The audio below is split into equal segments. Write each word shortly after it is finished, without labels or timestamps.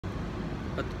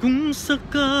At kung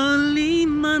sakali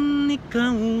man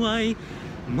ikaw ay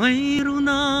mayroon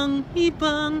ng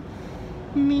ibang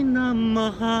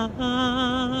minamahal,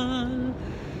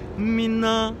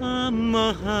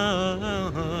 minamahal.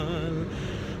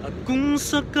 At kung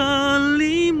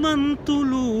sakali man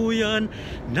tuluyan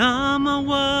na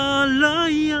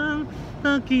mawala ang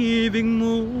pag-ibig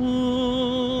mo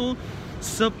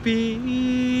sa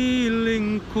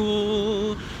piling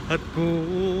ko, at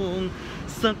kung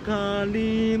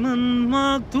sakali man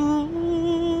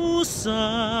magdusa,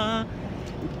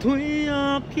 ito'y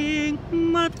aking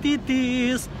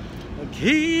matitis.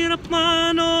 Maghirap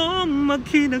man o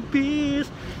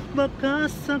maghinagpis, baka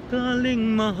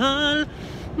sakaling mahal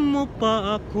mo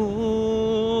pa ako.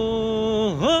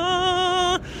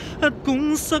 At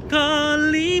kung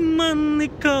sakali man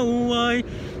ikaw ay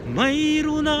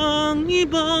mayroon ng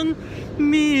ibang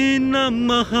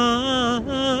minamahal,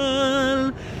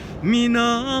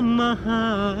 minamahal.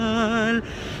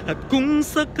 At kung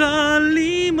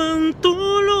sakali mang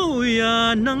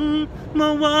tuluyan nang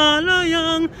mawala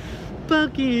ang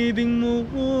pag-ibig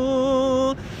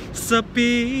mo sa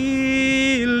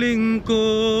piling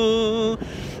ko,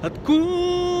 at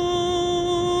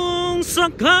kung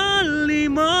sakali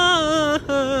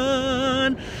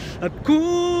man, at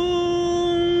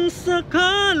kung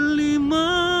sakali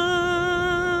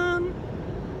man.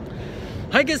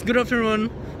 Hi guys, good afternoon.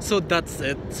 So that's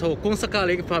it. So kung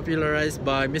sakali, popularized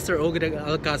by Mr. Ogre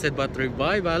Alcacid, but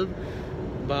revival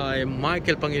by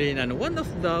Michael Pangilinan, one of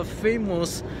the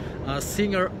famous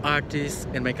singer artists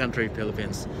in my country,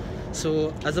 Philippines.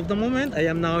 So as of the moment, I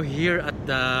am now here at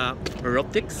the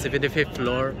Robotics 75th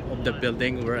floor of the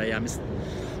building where I am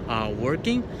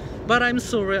working. But I'm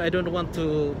sorry, I don't want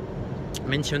to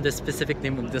mention the specific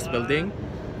name of this building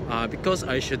because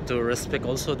I should to respect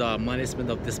also the management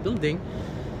of this building.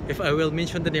 If I will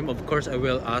mention the name, of course I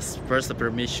will ask first the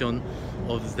permission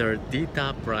of their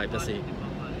data privacy.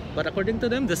 But according to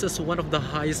them, this is one of the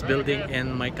highest building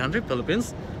in my country,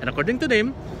 Philippines. And according to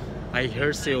them, I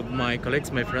heard say of my colleagues,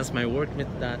 my friends, my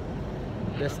workmates that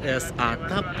this is a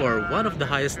top for one of the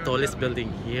highest, tallest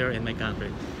building here in my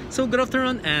country. So good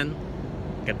afternoon and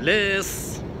God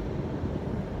bless.